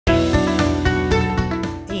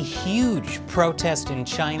huge protest in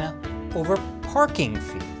China over parking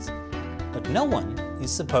fees, but no one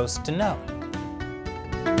is supposed to know.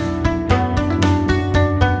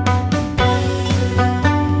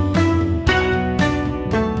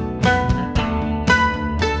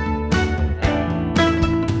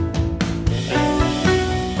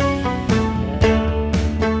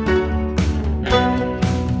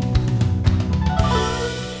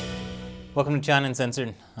 Welcome to China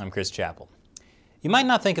Uncensored. I'm Chris Chappell. You might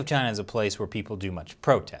not think of China as a place where people do much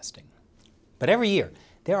protesting, but every year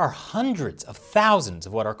there are hundreds of thousands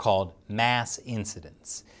of what are called mass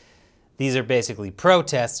incidents. These are basically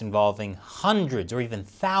protests involving hundreds or even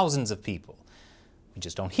thousands of people. We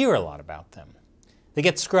just don't hear a lot about them. They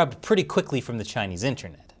get scrubbed pretty quickly from the Chinese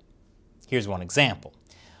internet. Here's one example.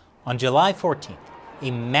 On July 14th,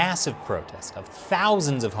 a massive protest of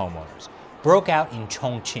thousands of homeowners broke out in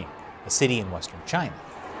Chongqing, a city in western China.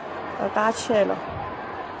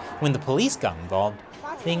 When the police got involved,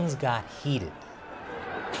 things got heated.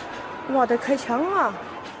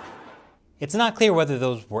 It's not clear whether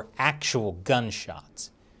those were actual gunshots.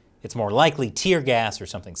 It's more likely tear gas or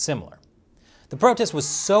something similar. The protest was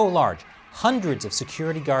so large, hundreds of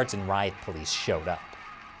security guards and riot police showed up.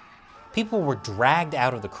 People were dragged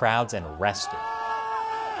out of the crowds and arrested.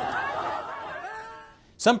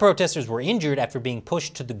 Some protesters were injured after being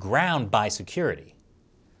pushed to the ground by security.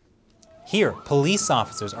 Here, police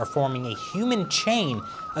officers are forming a human chain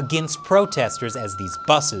against protesters as these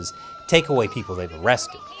buses take away people they've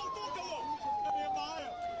arrested.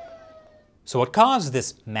 So what caused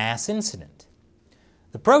this mass incident?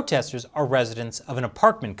 The protesters are residents of an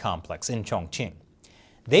apartment complex in Chongqing.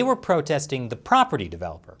 They were protesting the property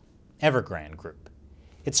developer, Evergrande Group.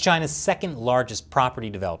 It's China's second largest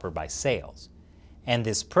property developer by sales. And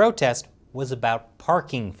this protest was about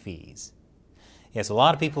parking fees. Yes, a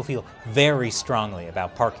lot of people feel very strongly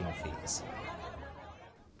about parking fees.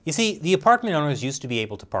 You see, the apartment owners used to be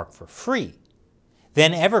able to park for free.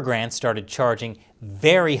 Then Evergrande started charging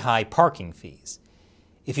very high parking fees.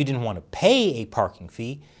 If you didn't want to pay a parking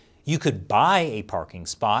fee, you could buy a parking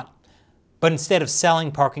spot, but instead of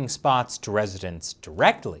selling parking spots to residents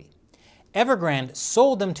directly, Evergrande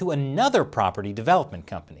sold them to another property development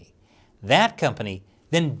company. That company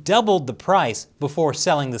then doubled the price before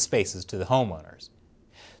selling the spaces to the homeowners.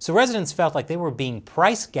 So residents felt like they were being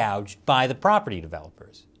price gouged by the property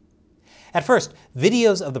developers. At first,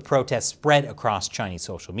 videos of the protests spread across Chinese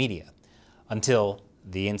social media, until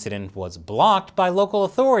the incident was blocked by local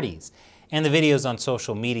authorities, and the videos on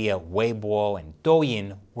social media, Weibo and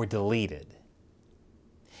Douyin, were deleted.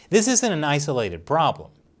 This isn't an isolated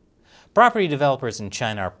problem. Property developers in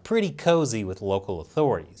China are pretty cozy with local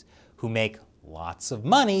authorities, who make lots of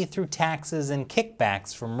money through taxes and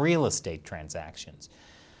kickbacks from real estate transactions.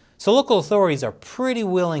 So local authorities are pretty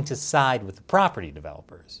willing to side with the property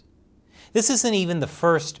developers. This isn't even the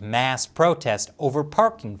first mass protest over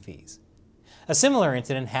parking fees. A similar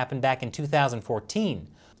incident happened back in 2014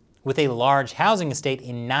 with a large housing estate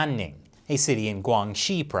in Nanning, a city in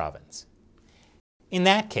Guangxi province. In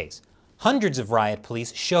that case, hundreds of riot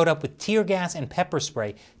police showed up with tear gas and pepper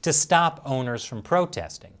spray to stop owners from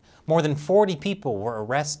protesting. More than 40 people were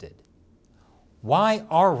arrested. Why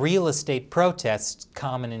are real estate protests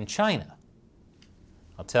common in China?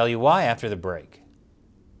 I'll tell you why after the break.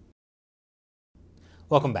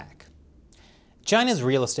 Welcome back. China's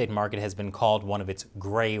real estate market has been called one of its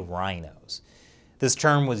gray rhinos. This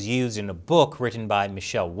term was used in a book written by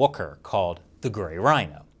Michelle Wooker called The Gray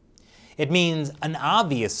Rhino. It means an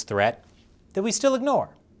obvious threat that we still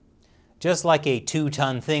ignore. Just like a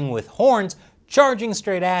 2-ton thing with horns charging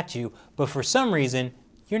straight at you, but for some reason,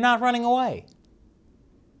 you're not running away.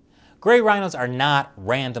 Gray rhinos are not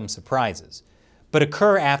random surprises, but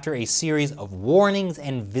occur after a series of warnings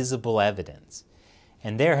and visible evidence.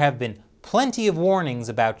 And there have been plenty of warnings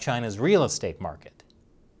about China's real estate market.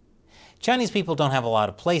 Chinese people don't have a lot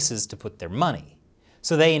of places to put their money,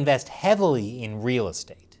 so they invest heavily in real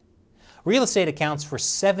estate. Real estate accounts for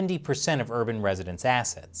 70% of urban residents'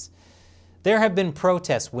 assets. There have been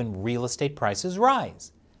protests when real estate prices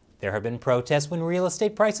rise. There have been protests when real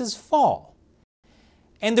estate prices fall.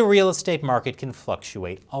 And the real estate market can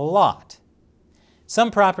fluctuate a lot. Some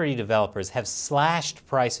property developers have slashed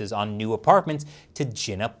prices on new apartments to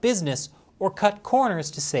gin up business or cut corners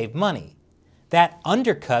to save money. That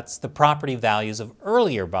undercuts the property values of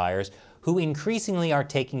earlier buyers who increasingly are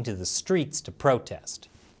taking to the streets to protest.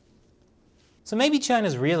 So maybe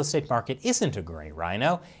China's real estate market isn't a gray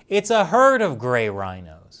rhino, it's a herd of gray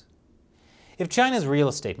rhinos. If China's real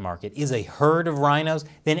estate market is a herd of rhinos,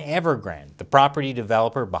 then Evergrande, the property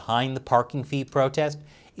developer behind the parking fee protest,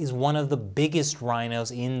 is one of the biggest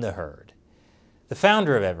rhinos in the herd. The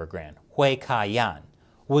founder of Evergrande, Hui Ka-yan,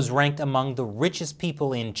 was ranked among the richest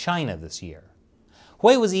people in China this year.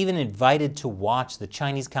 Hui was even invited to watch the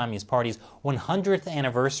Chinese Communist Party's 100th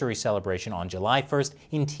anniversary celebration on July 1st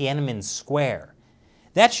in Tiananmen Square.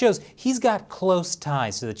 That shows he's got close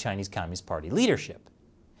ties to the Chinese Communist Party leadership.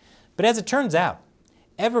 But as it turns out,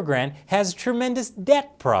 Evergrande has tremendous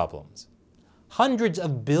debt problems. Hundreds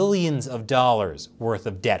of billions of dollars worth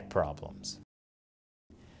of debt problems.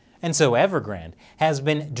 And so Evergrande has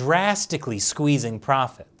been drastically squeezing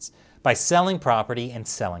profits by selling property and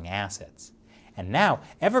selling assets. And now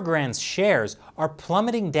Evergrande's shares are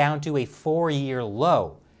plummeting down to a 4-year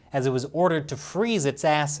low as it was ordered to freeze its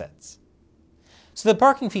assets. So the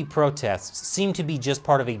parking fee protests seem to be just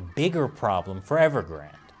part of a bigger problem for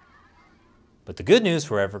Evergrande. But the good news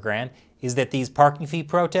for Evergrande is that these parking fee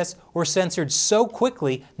protests were censored so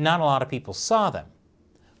quickly not a lot of people saw them.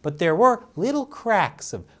 But there were little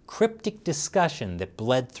cracks of cryptic discussion that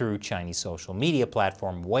bled through Chinese social media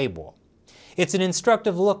platform Weibo. It's an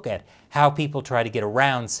instructive look at how people try to get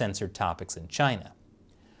around censored topics in China.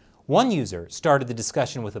 One user started the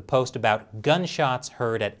discussion with a post about gunshots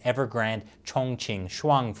heard at Evergrande Chongqing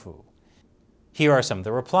Shuangfu. Here are some of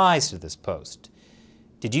the replies to this post.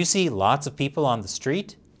 Did you see lots of people on the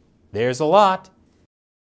street? There's a lot.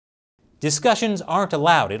 Discussions aren't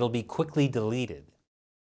allowed, it'll be quickly deleted.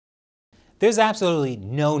 There's absolutely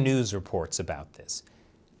no news reports about this.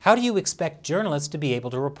 How do you expect journalists to be able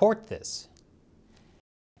to report this?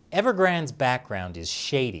 Evergrande's background is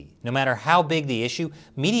shady. No matter how big the issue,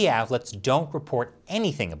 media outlets don't report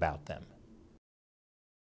anything about them.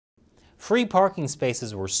 Free parking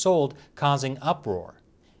spaces were sold, causing uproar.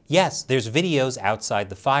 Yes, there's videos outside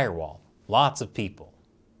the firewall. Lots of people.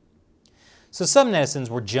 So some netizens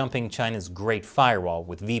were jumping China's Great Firewall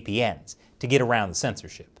with VPNs to get around the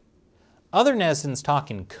censorship. Other netizens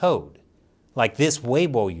talk in code, like this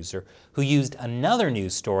Weibo user who used another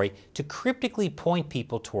news story to cryptically point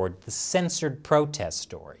people toward the censored protest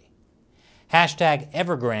story.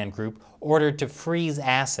 #Evergrande group ordered to freeze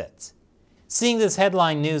assets. Seeing this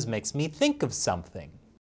headline news makes me think of something.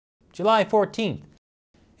 July 14th,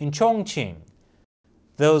 in Chongqing.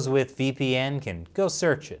 Those with VPN can go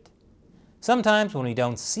search it. Sometimes when we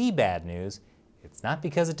don't see bad news, it's not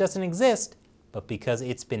because it doesn't exist, but because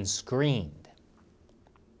it's been screened.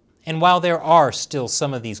 And while there are still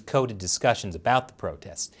some of these coded discussions about the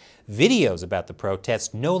protests, videos about the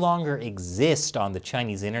protests no longer exist on the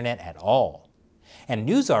Chinese internet at all. And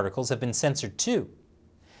news articles have been censored too.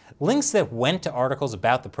 Links that went to articles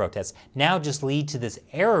about the protests now just lead to this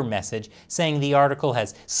error message saying the article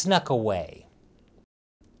has snuck away.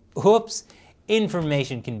 Whoops,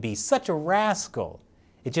 information can be such a rascal.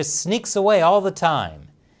 It just sneaks away all the time.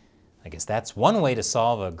 I guess that's one way to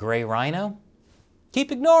solve a gray rhino.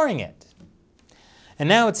 Keep ignoring it. And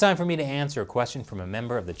now it's time for me to answer a question from a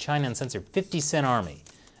member of the China Uncensored 50 Cent Army,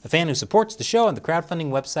 a fan who supports the show on the crowdfunding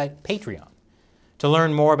website Patreon. To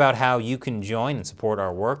learn more about how you can join and support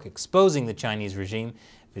our work exposing the Chinese regime,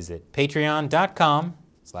 visit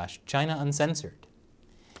patreon.com/China Uncensored.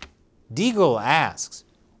 Deagle asks,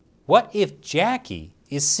 what if Jackie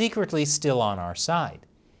is secretly still on our side?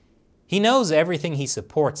 He knows everything he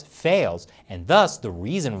supports fails, and thus the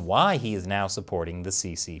reason why he is now supporting the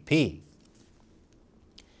CCP.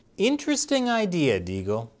 Interesting idea,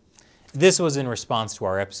 Deagle. This was in response to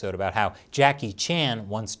our episode about how Jackie Chan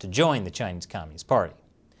wants to join the Chinese Communist Party.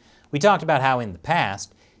 We talked about how in the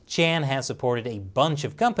past, Chan has supported a bunch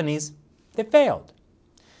of companies that failed.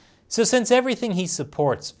 So since everything he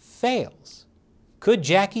supports fails, could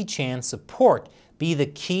Jackie Chan's support be the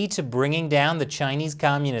key to bringing down the Chinese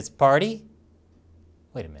Communist Party?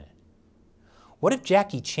 Wait a minute. What if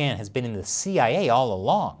Jackie Chan has been in the CIA all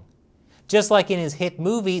along? Just like in his hit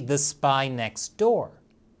movie, The Spy Next Door.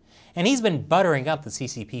 And he's been buttering up the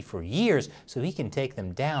CCP for years so he can take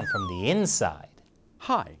them down from the inside.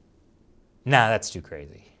 Hi. Nah, that's too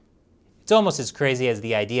crazy. It's almost as crazy as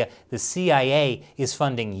the idea the CIA is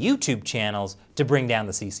funding YouTube channels to bring down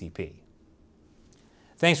the CCP.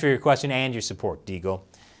 Thanks for your question and your support, Deagle.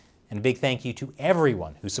 And a big thank you to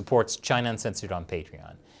everyone who supports China Uncensored on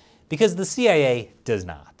Patreon, because the CIA does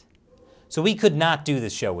not. So we could not do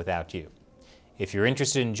this show without you. If you're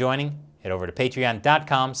interested in joining, head over to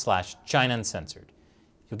patreon.com/China Uncensored.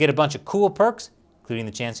 You'll get a bunch of cool perks, including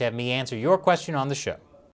the chance to have me answer your question on the show.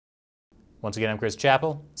 Once again, I'm Chris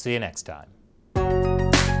Chappell. See you next time.